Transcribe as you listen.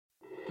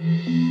After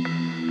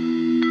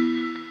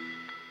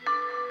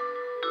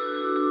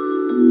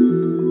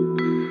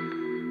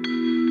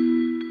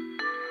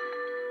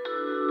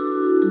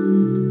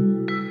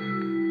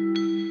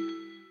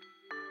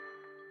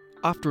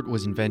it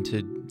was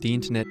invented, the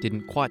internet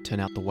didn't quite turn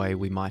out the way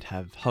we might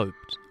have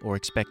hoped or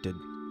expected.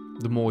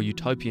 The more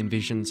utopian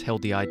visions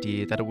held the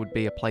idea that it would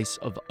be a place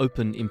of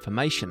open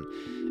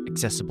information,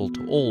 accessible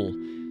to all,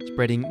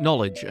 spreading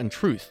knowledge and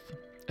truth,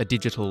 a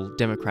digital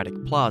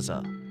democratic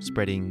plaza,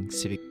 spreading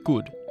civic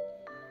good.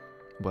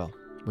 Well,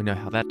 we know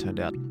how that turned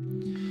out.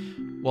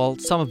 While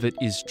some of it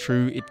is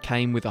true, it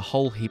came with a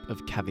whole heap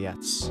of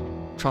caveats.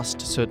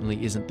 Trust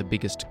certainly isn't the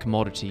biggest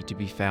commodity to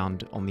be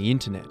found on the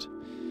internet.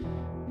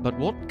 But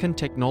what can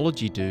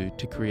technology do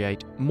to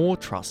create more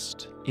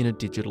trust in a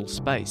digital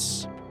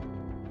space?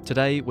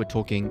 Today we're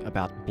talking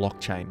about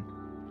blockchain.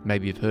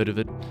 Maybe you've heard of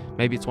it,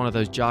 maybe it's one of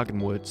those jargon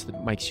words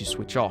that makes you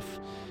switch off.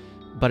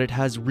 But it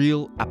has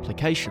real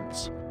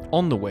applications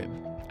on the web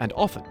and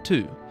off it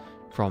too,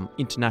 from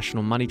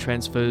international money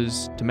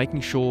transfers to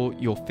making sure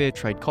your fair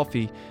trade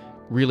coffee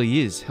really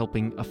is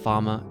helping a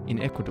farmer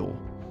in Ecuador.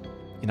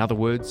 In other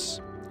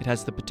words, it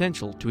has the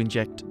potential to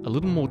inject a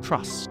little more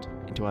trust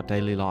into our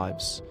daily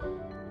lives.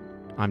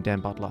 I'm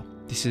Dan Butler.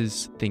 This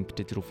is Think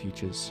Digital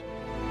Futures.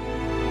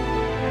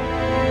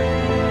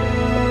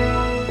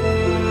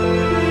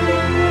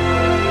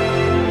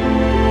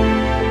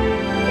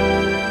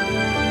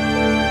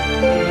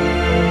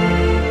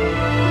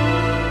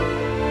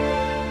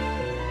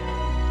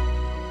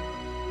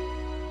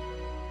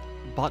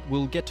 But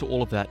we'll get to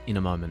all of that in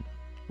a moment.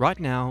 Right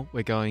now,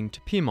 we're going to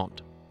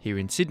Pyrmont, here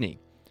in Sydney.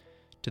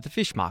 To the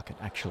fish market,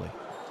 actually.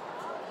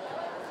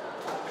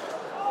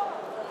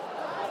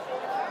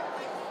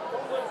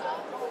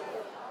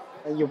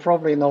 You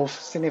probably know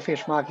Sydney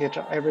Fish Market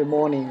every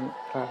morning.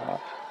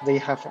 They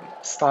have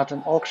start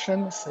an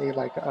auction, say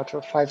like at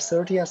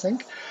 5:30, I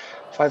think,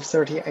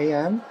 5:30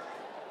 a.m.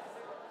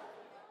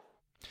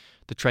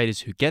 The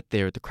traders who get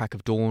there at the crack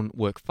of dawn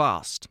work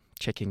fast,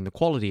 checking the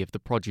quality of the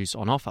produce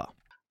on offer.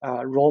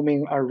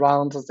 Roaming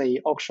around the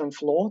auction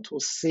floor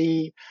to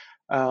see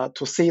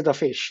the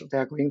fish they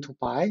are going to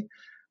buy.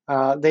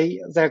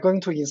 They're going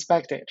to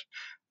inspect it.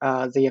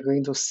 They are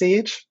going to see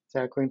it.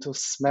 They are going to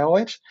smell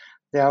it.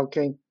 They are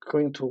going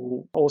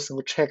to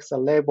also check the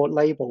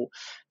label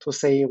to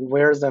see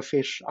where the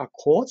fish are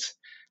caught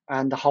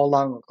and how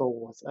long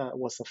ago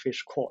was the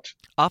fish caught.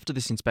 After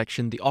this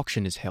inspection, the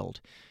auction is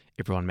held.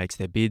 Everyone makes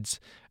their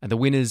bids, and the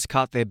winners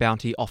cart their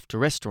bounty off to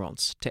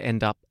restaurants to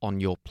end up on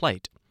your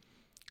plate.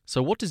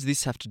 So what does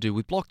this have to do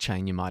with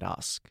blockchain, you might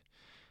ask?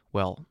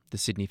 Well, the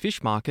Sydney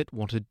Fish Market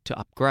wanted to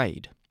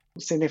upgrade.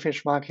 Sydney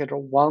Fish Market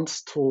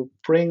wants to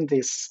bring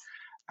this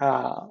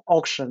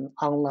auction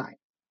online.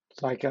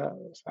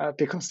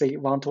 Because they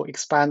want to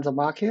expand the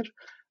market,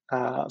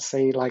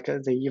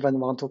 they even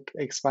want to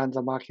expand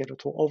the market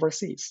to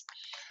overseas.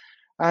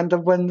 And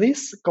when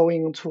this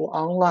going to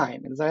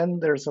online, then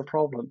there's a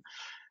problem.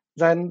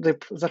 Then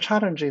the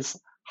challenge is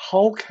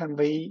how can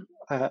we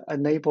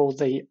enable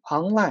the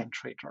online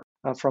trader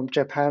from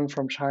Japan,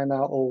 from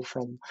China, or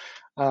from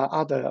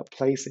other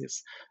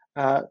places?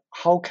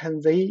 How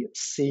can they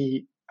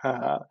see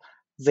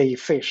the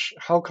fish?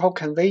 How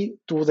can they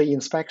do the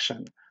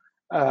inspection?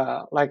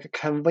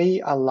 Can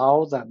we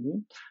allow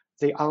them,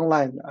 the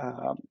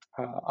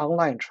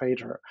online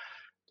trader,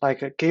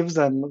 give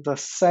them the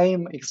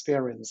same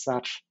experience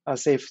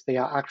as if they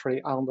are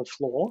actually on the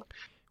floor?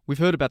 We've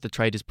heard about the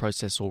traders'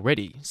 process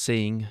already,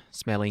 seeing,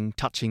 smelling,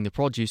 touching the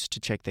produce to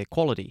check their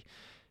quality.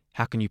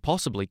 How can you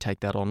possibly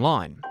take that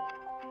online?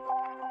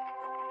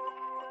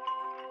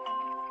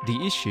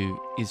 The issue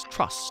is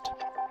trust.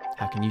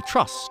 How can you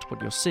trust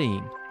what you're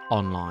seeing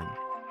online?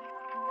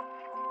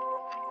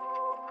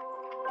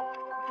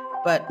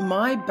 But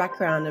my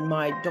background and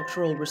my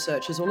doctoral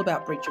research is all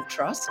about breach of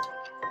trust.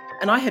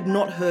 And I had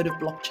not heard of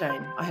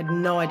blockchain. I had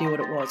no idea what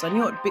it was. I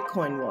knew what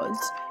Bitcoin was,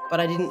 but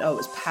I didn't know it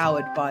was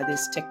powered by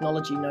this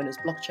technology known as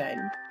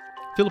blockchain.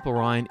 Philippa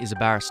Ryan is a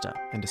barrister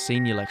and a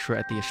senior lecturer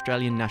at the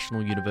Australian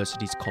National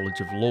University's College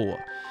of Law.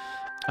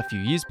 A few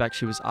years back,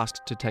 she was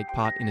asked to take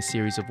part in a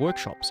series of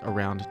workshops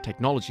around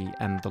technology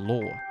and the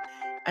law.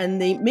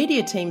 And the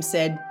media team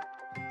said,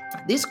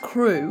 this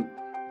crew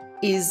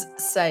is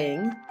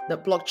saying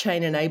that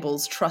blockchain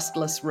enables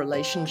trustless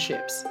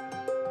relationships.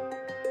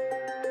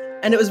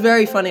 And it was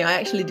very funny. I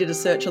actually did a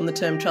search on the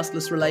term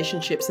trustless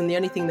relationships, and the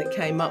only thing that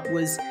came up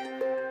was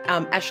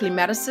Ashley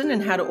Madison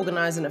and how to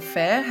organise an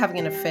affair, having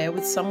an affair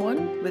with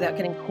someone without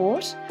getting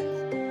caught.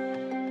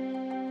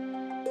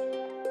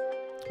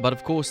 But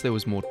of course there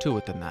was more to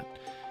it than that.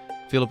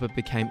 Philippa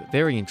became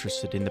very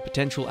interested in the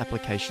potential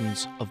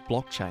applications of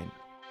blockchain.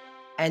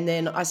 And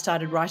then I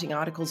started writing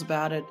articles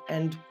about it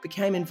and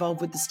became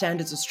involved with the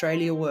Standards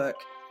Australia work.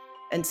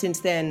 And since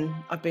then,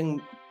 I've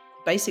been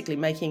basically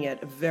making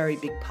it a very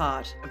big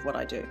part of what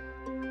I do.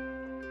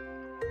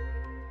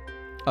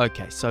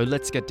 Okay, so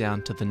let's get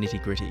down to the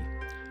nitty-gritty.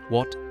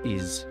 What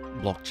is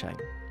blockchain?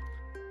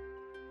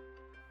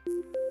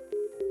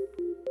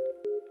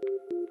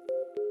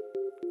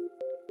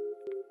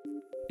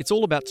 It's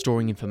all about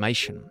storing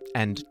information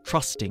and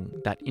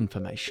trusting that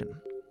information.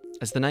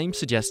 As the name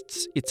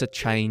suggests, it's a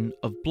chain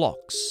of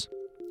blocks.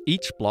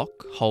 Each block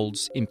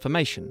holds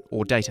information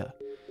or data.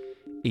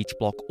 Each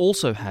block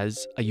also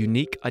has a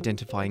unique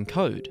identifying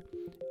code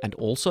and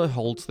also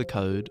holds the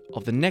code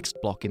of the next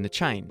block in the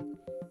chain.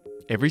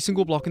 Every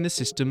single block in the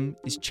system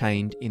is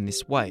chained in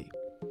this way.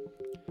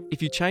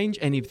 If you change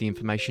any of the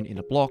information in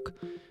a block,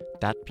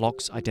 that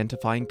block's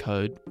identifying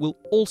code will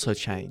also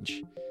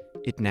change.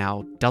 It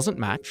now doesn't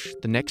match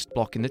the next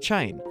block in the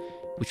chain,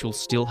 which will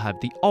still have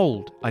the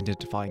old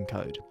identifying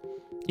code.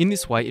 In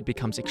this way, it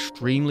becomes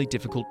extremely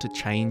difficult to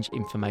change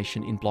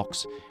information in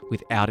blocks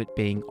without it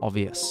being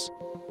obvious.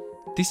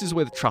 This is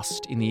where the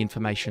trust in the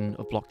information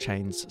of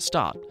blockchains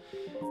start.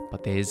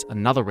 But there's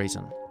another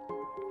reason.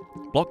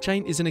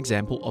 Blockchain is an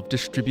example of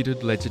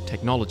distributed ledger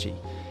technology,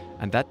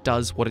 and that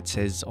does what it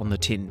says on the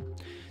tin.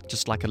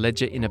 Just like a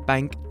ledger in a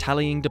bank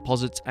tallying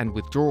deposits and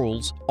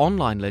withdrawals,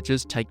 online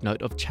ledgers take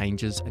note of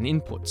changes and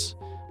inputs.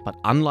 But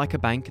unlike a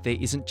bank, there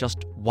isn't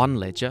just one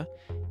ledger.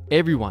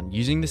 Everyone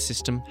using the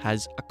system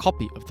has a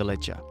copy of the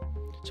ledger.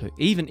 So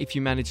even if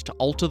you manage to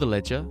alter the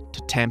ledger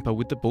to tamper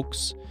with the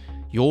books,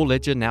 your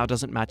ledger now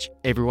doesn't match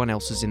everyone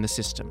else's in the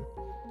system.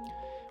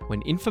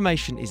 When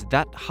information is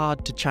that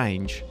hard to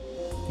change,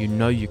 you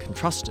know you can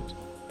trust it.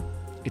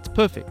 It's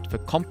perfect for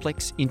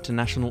complex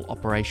international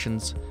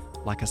operations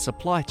like a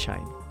supply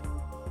chain.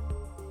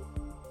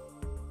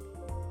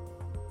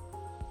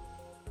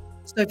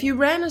 So if you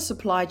ran a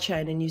supply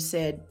chain and you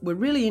said, we're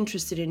really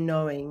interested in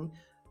knowing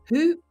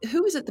who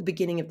is at the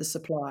beginning of the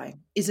supply?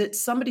 Is it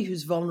somebody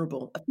who's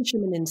vulnerable, a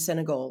fisherman in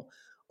Senegal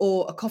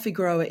or a coffee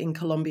grower in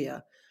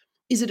Colombia?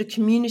 Is it a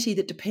community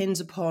that depends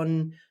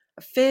upon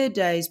a fair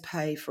day's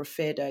pay for a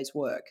fair day's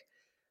work?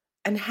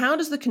 And how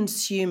does the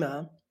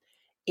consumer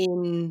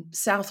in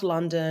South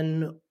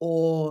London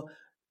or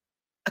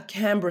a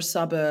Canberra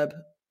suburb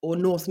or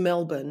North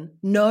Melbourne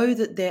know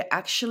that they're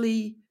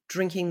actually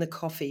drinking the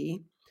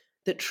coffee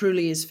that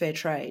truly is fair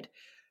trade?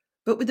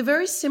 But with a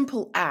very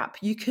simple app,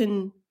 you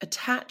can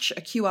attach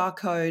a QR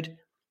code.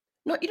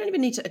 You don't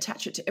even need to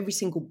attach it to every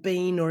single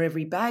bean or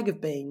every bag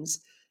of beans.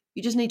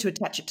 You just need to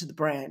attach it to the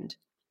brand.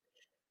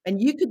 And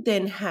you could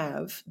then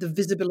have the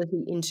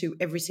visibility into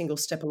every single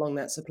step along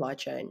that supply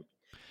chain.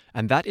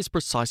 And that is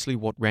precisely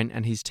what Ren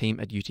and his team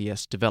at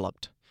UTS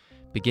developed.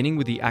 Beginning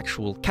with the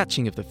actual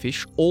catching of the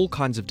fish, all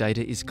kinds of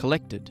data is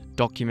collected,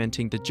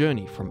 documenting the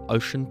journey from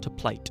ocean to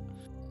plate.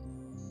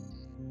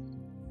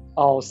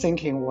 Our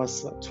thinking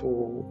was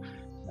to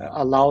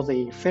allow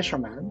the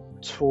fishermen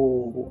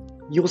to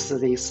use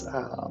this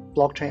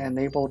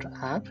blockchain-enabled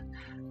app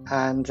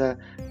and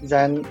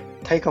then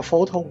take a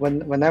photo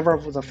whenever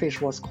the fish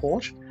was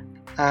caught.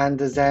 And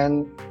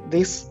then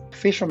this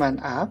fisherman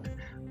app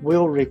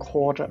will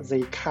record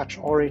the catch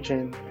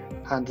origin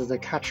and the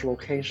catch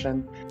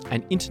location.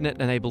 An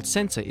internet-enabled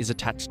sensor is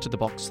attached to the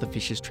box the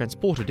fish is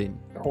transported in.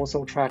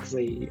 Also track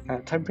the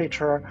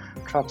temperature,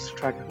 track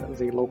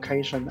the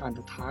location and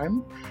the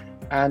time.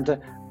 And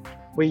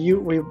we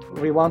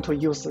want to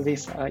use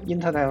this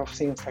Internet of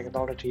Things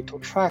technology to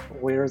track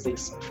where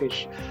these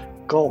fish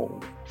go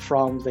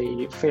from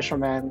the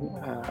fishermen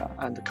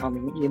and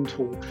coming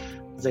into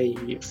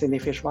the Sydney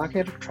fish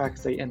market, track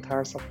the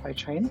entire supply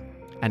chain.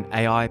 An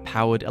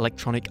AI-powered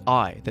electronic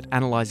eye that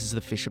analyzes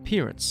the fish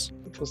appearance.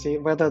 To see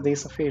whether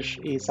this fish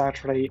is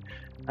actually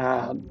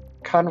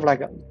kind of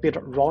like a bit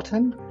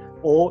rotten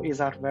or is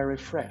that very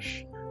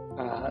fresh,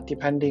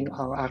 depending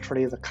on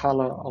actually the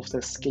color of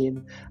the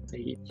skin,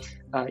 the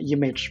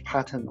image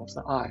pattern of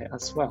the eye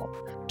as well.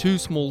 2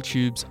 small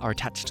tubes are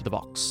attached to the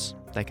box.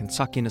 They can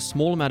suck in a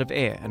small amount of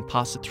air and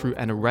pass it through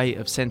an array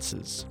of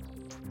sensors.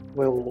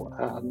 Will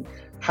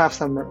have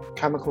some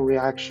chemical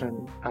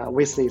reaction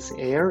with this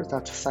air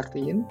that's sucked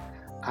in,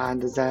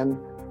 and then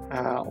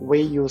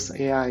we use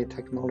AI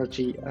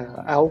technology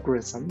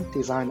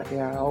design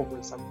AI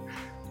algorithm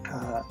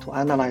to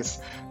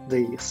analyze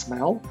the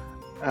smell.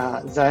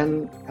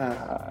 Then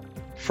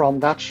from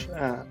that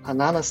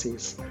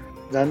analysis,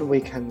 then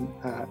we can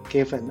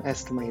give an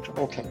estimate,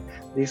 okay,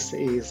 this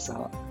is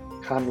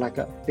kind of like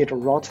a bit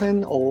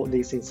rotten, or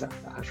this is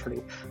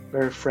actually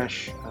very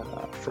fresh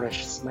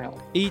smell.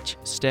 Each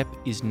step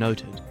is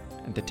noted,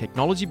 and the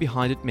technology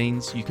behind it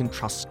means you can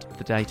trust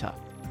the data.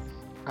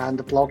 And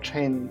the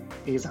blockchain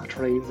is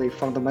actually the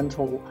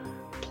fundamental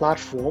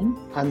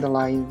platform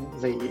underlying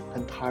the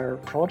entire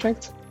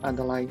project,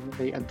 underlying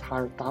the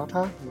entire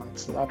data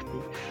that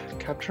we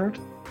captured,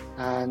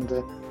 and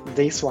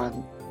this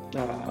one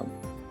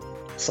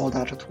so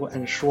that to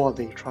ensure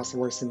the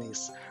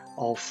trustworthiness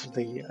of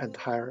the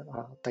entire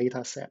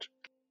data set.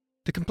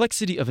 The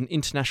complexity of an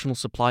international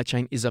supply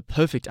chain is a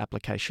perfect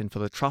application for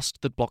the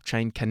trust that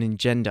blockchain can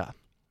engender.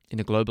 In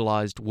a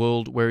globalized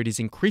world where it is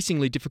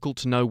increasingly difficult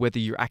to know whether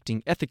you're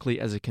acting ethically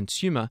as a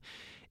consumer,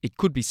 it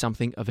could be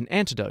something of an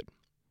antidote.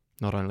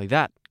 Not only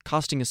that,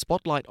 casting a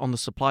spotlight on the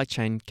supply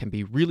chain can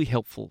be really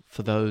helpful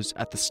for those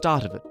at the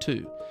start of it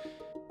too.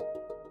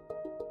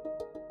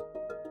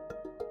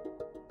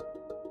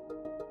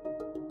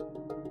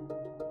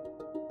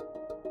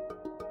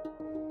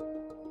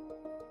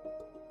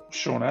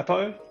 Sean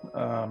Appo.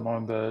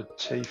 I'm the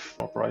Chief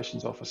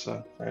Operations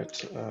Officer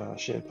at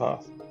Shared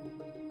Path.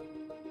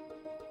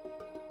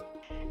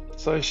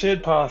 So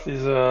Shared Path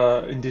is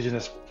an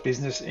Indigenous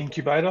business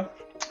incubator.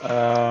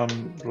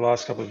 The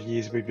last couple of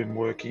years we've been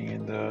working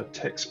in the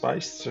tech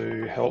space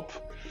to help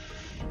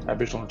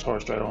Aboriginal and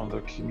Torres Strait Islander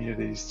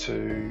communities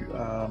to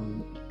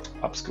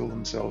upskill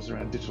themselves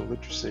around digital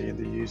literacy and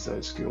to use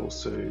those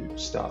skills to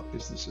start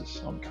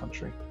businesses on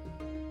country.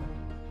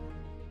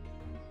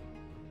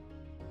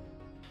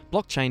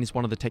 Blockchain is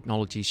one of the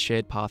technologies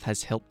Shared Path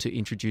has helped to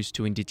introduce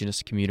to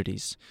Indigenous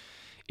communities.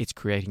 It's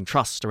creating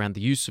trust around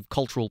the use of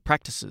cultural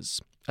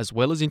practices, as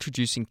well as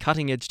introducing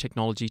cutting-edge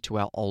technology to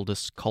our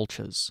oldest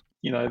cultures.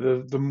 You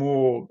know, the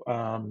more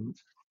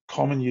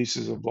common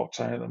uses of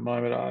blockchain at the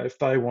moment are if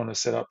they want to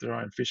set up their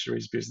own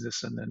fisheries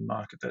business and then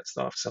market that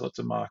stuff, sell it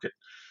to market,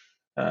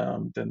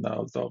 then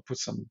they'll put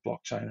some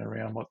blockchain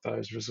around what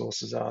those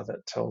resources are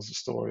that tells the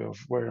story of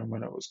where and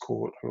when it was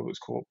caught, who it was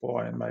caught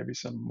by, and maybe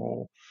some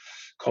more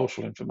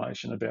cultural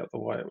information about the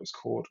way it was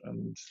caught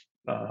and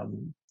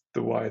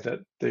the way that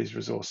these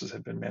resources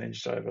have been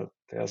managed over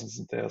thousands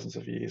and thousands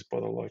of years by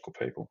the local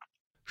people.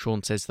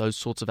 Sean says those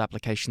sorts of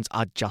applications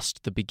are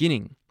just the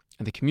beginning,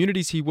 and the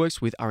communities he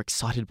works with are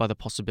excited by the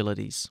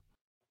possibilities.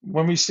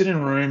 When we sit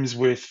in rooms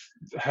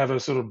have a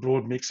sort of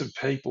broad mix of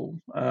people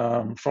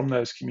from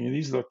those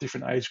communities, like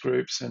different age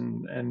groups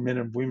and men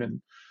and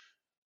women,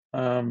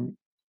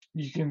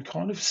 you can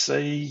kind of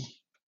see,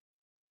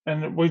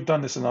 and we've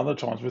done this in other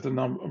times with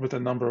a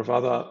number of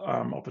other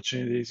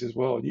opportunities as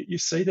well. You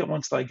see that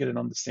once they get an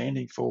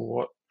understanding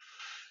for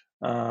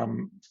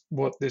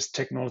what this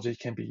technology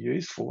can be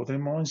used for, their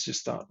minds just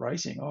start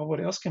racing. Oh, what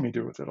else can we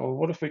do with it? Oh,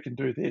 what if we can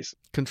do this?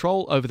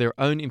 Control over their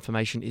own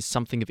information is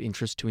something of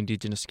interest to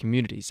Indigenous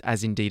communities,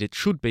 as indeed it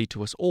should be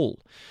to us all.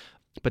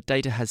 But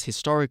data has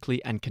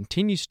historically and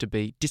continues to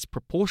be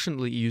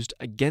disproportionately used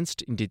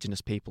against Indigenous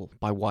people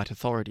by white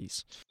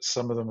authorities.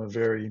 Some of them are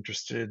very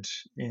interested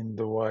in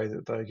the way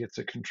that they get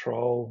to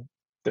control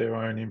their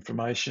own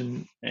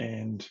information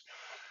and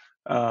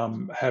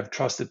have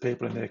trusted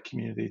people in their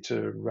community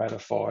to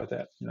ratify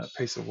that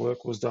piece of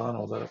work was done,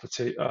 or that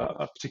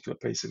a particular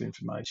piece of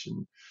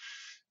information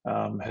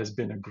has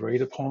been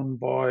agreed upon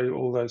by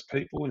all those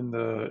people in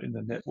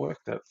the network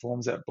that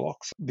forms that block.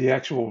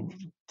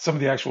 Some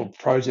of the actual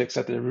projects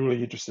that they're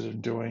really interested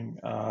in doing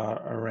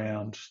are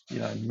around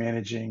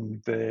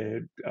managing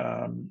their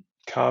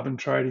carbon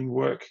trading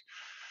work,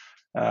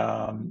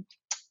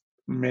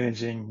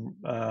 managing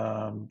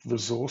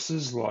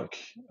resources like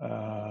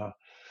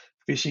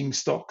fishing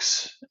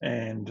stocks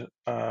and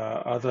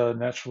other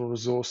natural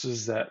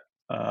resources that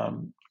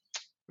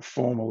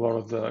form a lot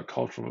of the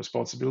cultural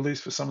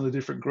responsibilities for some of the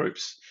different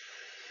groups,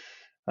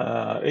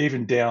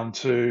 even down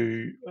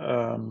to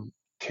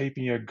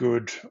keeping a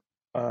good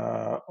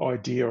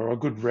idea or a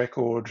good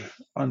record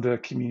under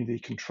community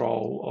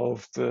control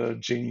of the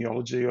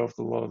genealogy of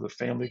a lot of the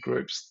family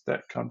groups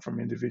that come from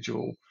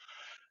individual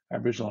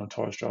Aboriginal and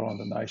Torres Strait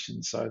Islander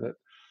nations, so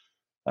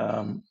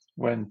that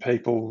when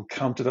people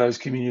come to those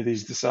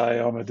communities to say,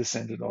 I'm a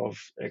descendant of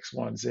X,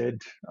 Y, and Z,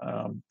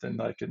 then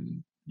they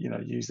can,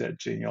 use that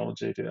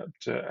genealogy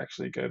to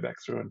actually go back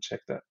through and check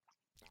that.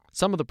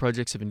 Some of the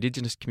projects of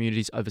Indigenous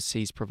communities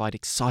overseas provide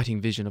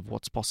exciting vision of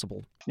what's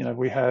possible.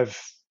 We have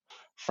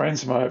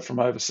friends from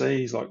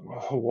overseas, like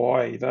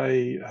Hawaii.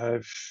 They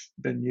have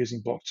been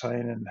using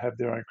blockchain and have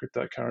their own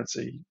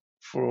cryptocurrency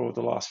for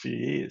the last few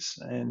years.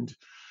 And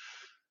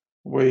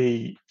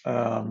we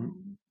really,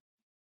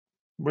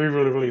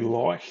 really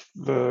like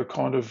the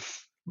kind of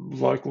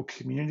local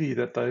community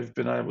that they've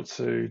been able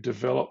to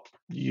develop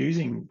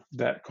using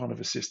that kind of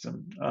a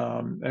system.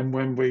 And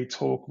when we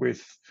talk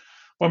with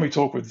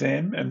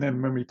them, and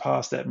then when we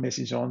pass that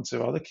message on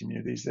to other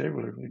communities, they're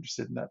really, really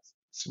interested in that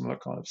similar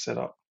kind of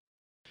setup.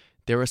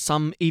 There are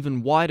some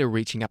even wider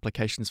reaching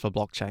applications for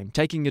blockchain,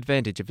 taking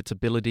advantage of its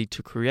ability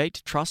to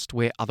create trust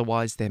where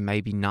otherwise there may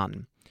be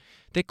none.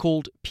 They're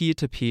called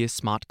peer-to-peer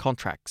smart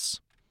contracts.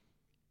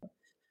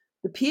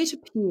 The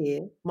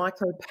peer-to-peer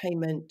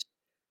micropayment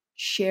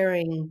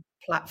sharing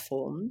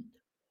platform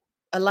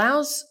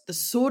allows the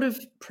sort of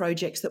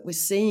projects that we're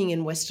seeing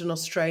in Western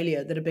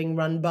Australia that are being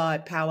run by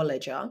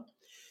Powerledger,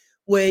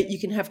 where you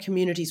can have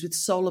communities with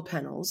solar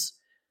panels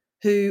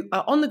who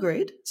are on the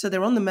grid, so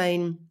they're on the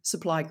main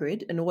supply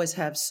grid and always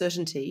have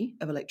certainty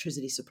of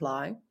electricity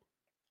supply,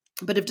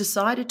 but have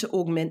decided to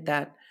augment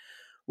that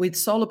with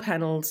solar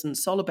panels and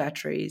solar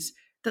batteries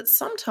that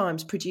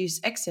sometimes produce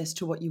excess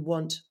to what you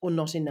want or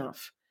not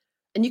enough.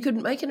 And you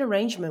could make an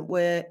arrangement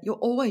where you're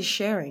always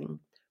sharing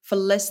for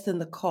less than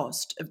the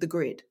cost of the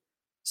grid.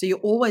 So you're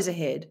always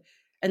ahead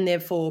and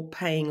therefore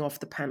paying off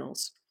the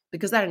panels,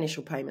 because that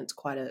initial payment's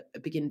quite a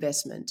big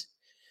investment.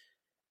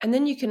 And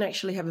then you can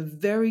actually have a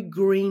very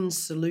green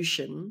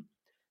solution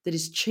that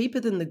is cheaper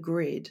than the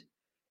grid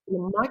in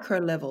a micro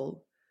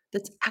level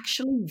that's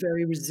actually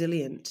very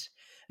resilient.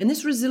 And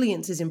this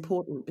resilience is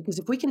important because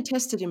if we can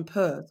test it in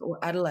Perth or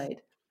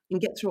Adelaide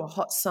and get through a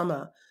hot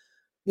summer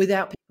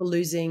without people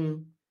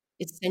losing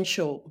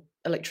essential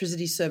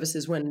electricity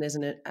services when there's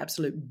an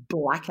absolute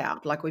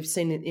blackout, like we've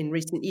seen in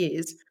recent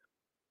years,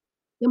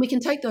 then we can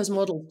take those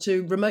models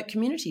to remote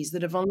communities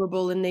that are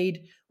vulnerable and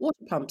need water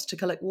pumps to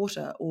collect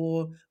water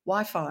or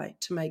Wi-Fi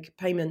to make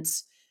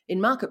payments in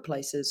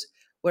marketplaces,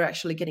 where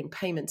actually getting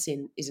payments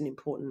in is an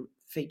important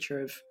feature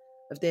of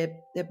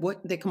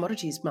their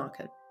commodities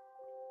market.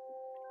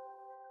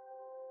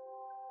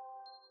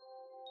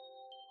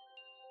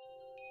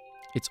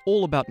 It's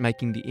all about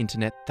making the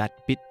internet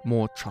that bit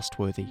more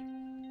trustworthy.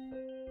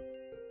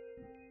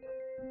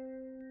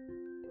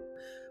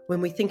 When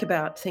we think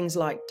about things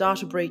like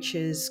data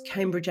breaches,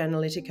 Cambridge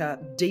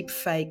Analytica, deep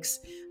fakes,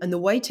 and the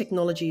way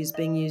technology is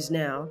being used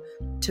now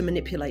to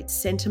manipulate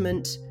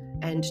sentiment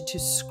and to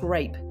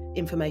scrape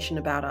information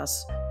about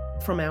us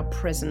from our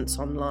presence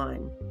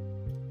online.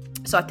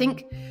 So I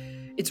think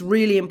it's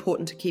really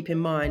important to keep in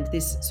mind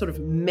this sort of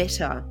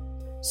meta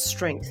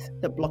strength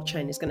that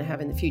blockchain is going to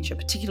have in the future,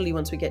 particularly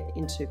once we get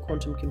into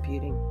quantum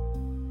computing.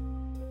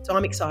 So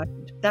I'm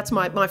excited. That's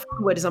my final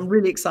word is I'm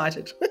really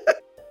excited.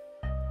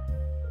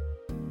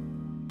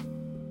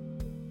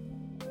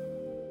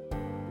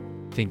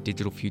 Think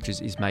Digital Futures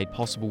is made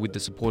possible with the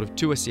support of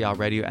 2SER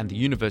Radio and the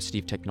University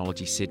of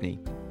Technology, Sydney.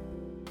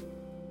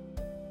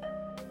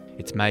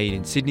 It's made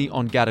in Sydney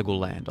on Gadigal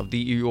land of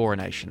the Eora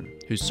Nation,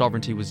 whose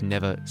sovereignty was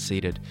never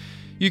ceded.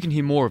 You can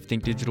hear more of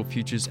Think Digital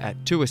Futures at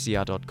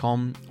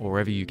 2ser.com or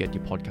wherever you get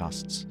your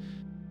podcasts.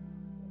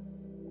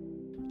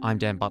 I'm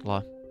Dan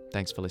Butler.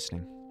 Thanks for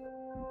listening.